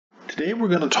Today we're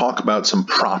going to talk about some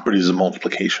properties of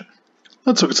multiplication.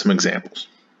 Let's look at some examples.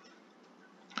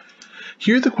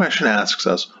 Here the question asks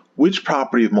us which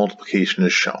property of multiplication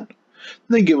is shown. And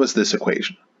they give us this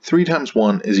equation. 3 times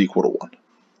 1 is equal to 1.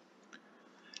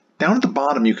 Down at the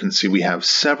bottom you can see we have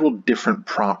several different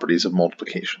properties of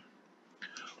multiplication.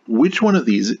 Which one of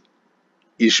these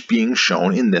is being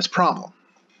shown in this problem?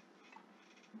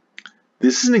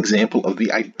 This is an example of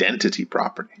the identity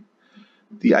property.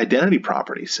 The identity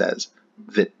property says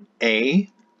that A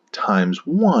times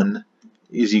 1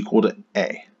 is equal to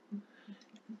A.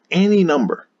 Any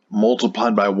number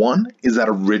multiplied by 1 is that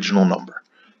original number.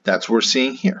 That's what we're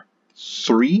seeing here.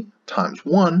 3 times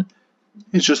 1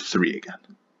 is just 3 again.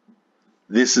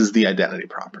 This is the identity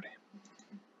property.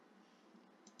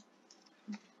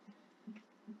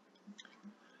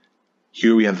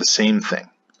 Here we have the same thing.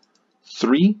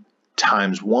 3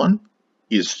 times 1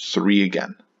 is 3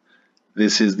 again.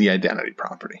 This is the identity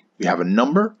property. We have a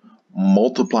number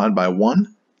multiplied by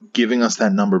 1, giving us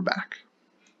that number back.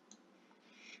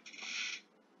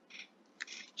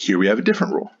 Here we have a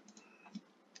different rule.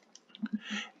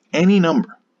 Any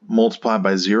number multiplied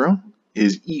by 0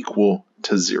 is equal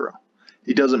to 0.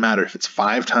 It doesn't matter if it's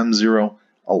 5 times 0,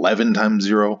 11 times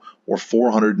 0, or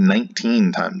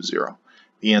 419 times 0.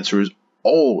 The answer is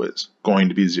always going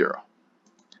to be 0.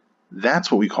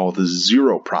 That's what we call the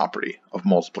zero property of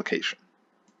multiplication.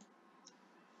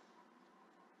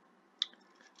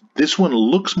 This one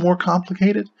looks more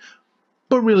complicated,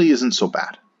 but really isn't so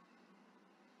bad.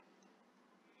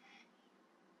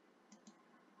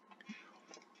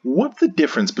 What's the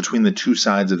difference between the two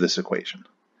sides of this equation?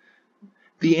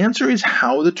 The answer is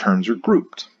how the terms are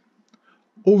grouped.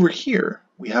 Over here,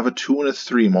 we have a 2 and a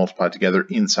 3 multiplied together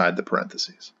inside the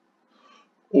parentheses.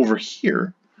 Over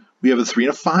here, we have a 3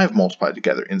 and a 5 multiplied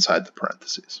together inside the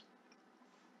parentheses.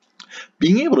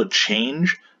 Being able to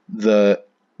change the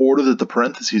order that the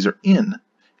parentheses are in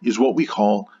is what we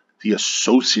call the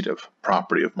associative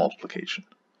property of multiplication.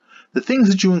 The things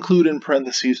that you include in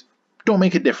parentheses don't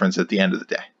make a difference at the end of the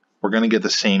day. We're going to get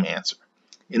the same answer.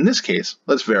 In this case,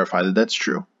 let's verify that that's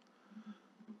true.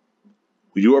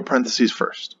 We do our parentheses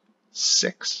first.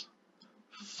 6.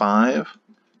 5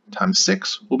 times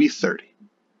 6 will be 30.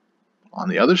 On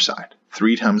the other side,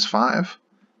 3 times 5,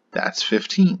 that's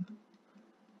 15.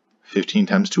 15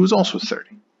 times 2 is also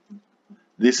 30.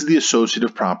 This is the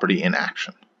associative property in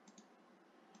action.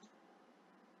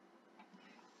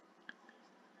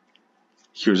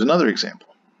 Here's another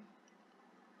example.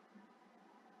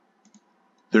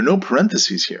 There are no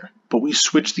parentheses here, but we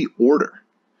switch the order.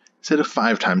 Instead of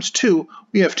 5 times 2,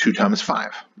 we have 2 times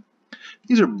 5.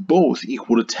 These are both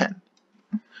equal to 10.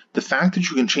 The fact that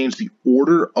you can change the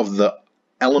order of the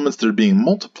elements that are being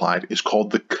multiplied is called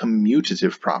the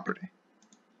commutative property.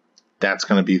 That's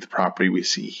going to be the property we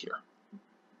see here.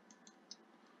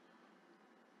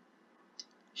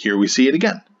 Here we see it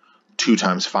again. 2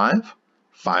 times 5,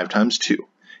 5 times 2.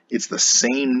 It's the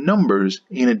same numbers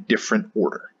in a different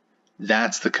order.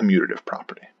 That's the commutative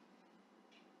property.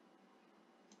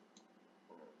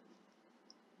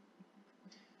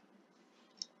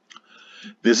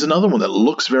 This is another one that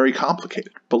looks very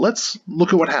complicated, but let's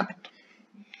look at what happened.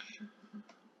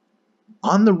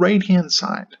 On the right-hand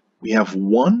side, we have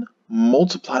 1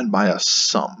 multiplied by a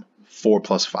sum, 4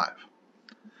 plus 5.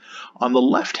 On the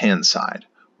left-hand side,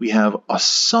 we have a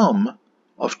sum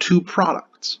of 2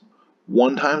 products,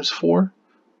 1 times 4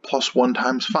 plus 1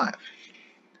 times 5.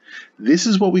 This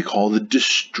is what we call the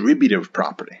distributive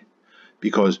property,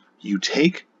 because you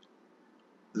take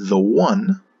the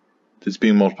 1 that's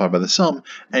being multiplied by the sum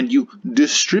and you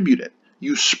distribute it.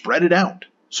 You spread it out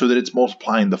so that it's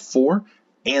multiplying the 4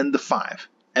 and the 5,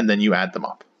 and then you add them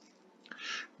up.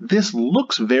 This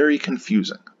looks very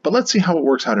confusing, but let's see how it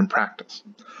works out in practice.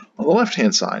 On the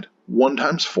left-hand side, 1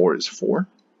 times 4 is 4,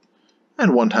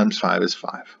 and 1 times 5 is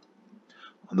 5.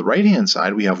 On the right-hand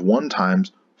side, we have 1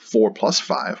 times 4 plus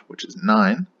 5, which is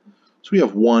 9. So we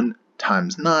have 1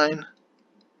 times 9,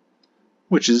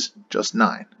 which is just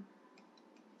 9.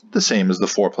 The same as the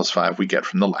 4 plus 5 we get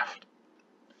from the left.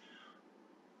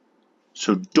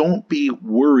 So don't be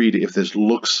worried if this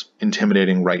looks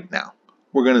intimidating right now.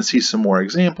 We're going to see some more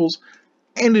examples,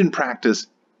 and in practice,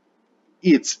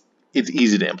 it's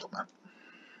easy to implement.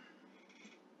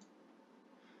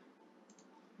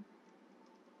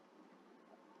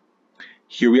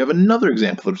 Here we have another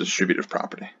example of distributive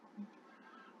property.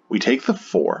 We take the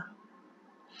 4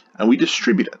 and we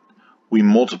distribute it. We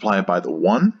multiply it by the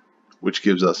 1, which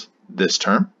gives us this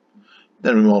term.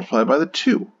 Then we multiply it by the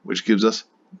 2, which gives us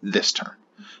this term.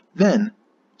 Then,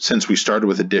 since we started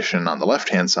with addition on the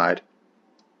left-hand side,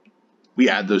 we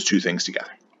add those two things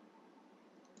together.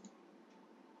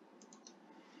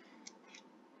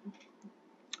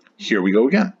 Here we go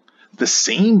again. The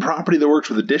same property that works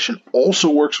with addition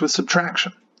also works with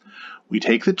subtraction. We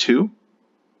take the 2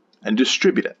 and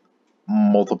distribute it.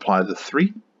 Multiply the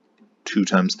 3, 2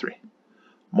 times 3.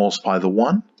 Multiply the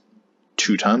 1,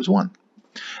 2 times 1.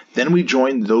 Then we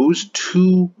join those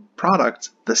two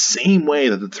products the same way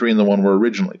that the 3 and the 1 were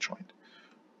originally joined.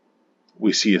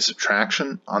 We see a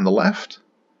subtraction on the left,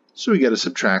 so we get a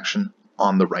subtraction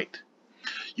on the right.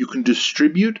 You can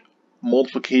distribute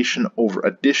multiplication over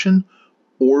addition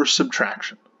or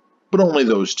subtraction, but only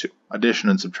those two, addition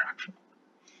and subtraction.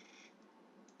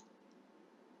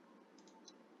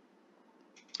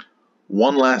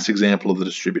 One last example of the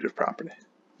distributive property.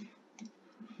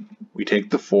 We take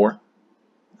the 4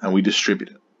 and we distribute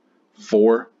it.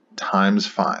 4 times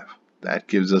 5, that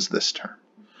gives us this term.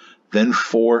 Then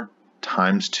 4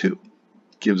 times 2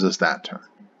 gives us that term.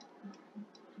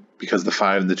 Because the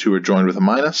 5 and the 2 are joined with a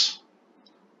minus,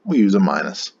 we use a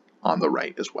minus on the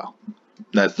right as well.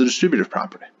 That's the distributive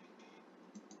property.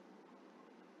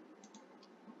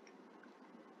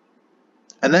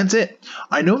 And that's it.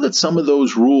 I know that some of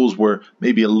those rules were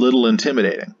maybe a little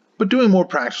intimidating, but doing more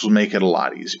practice will make it a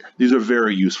lot easier. These are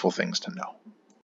very useful things to know.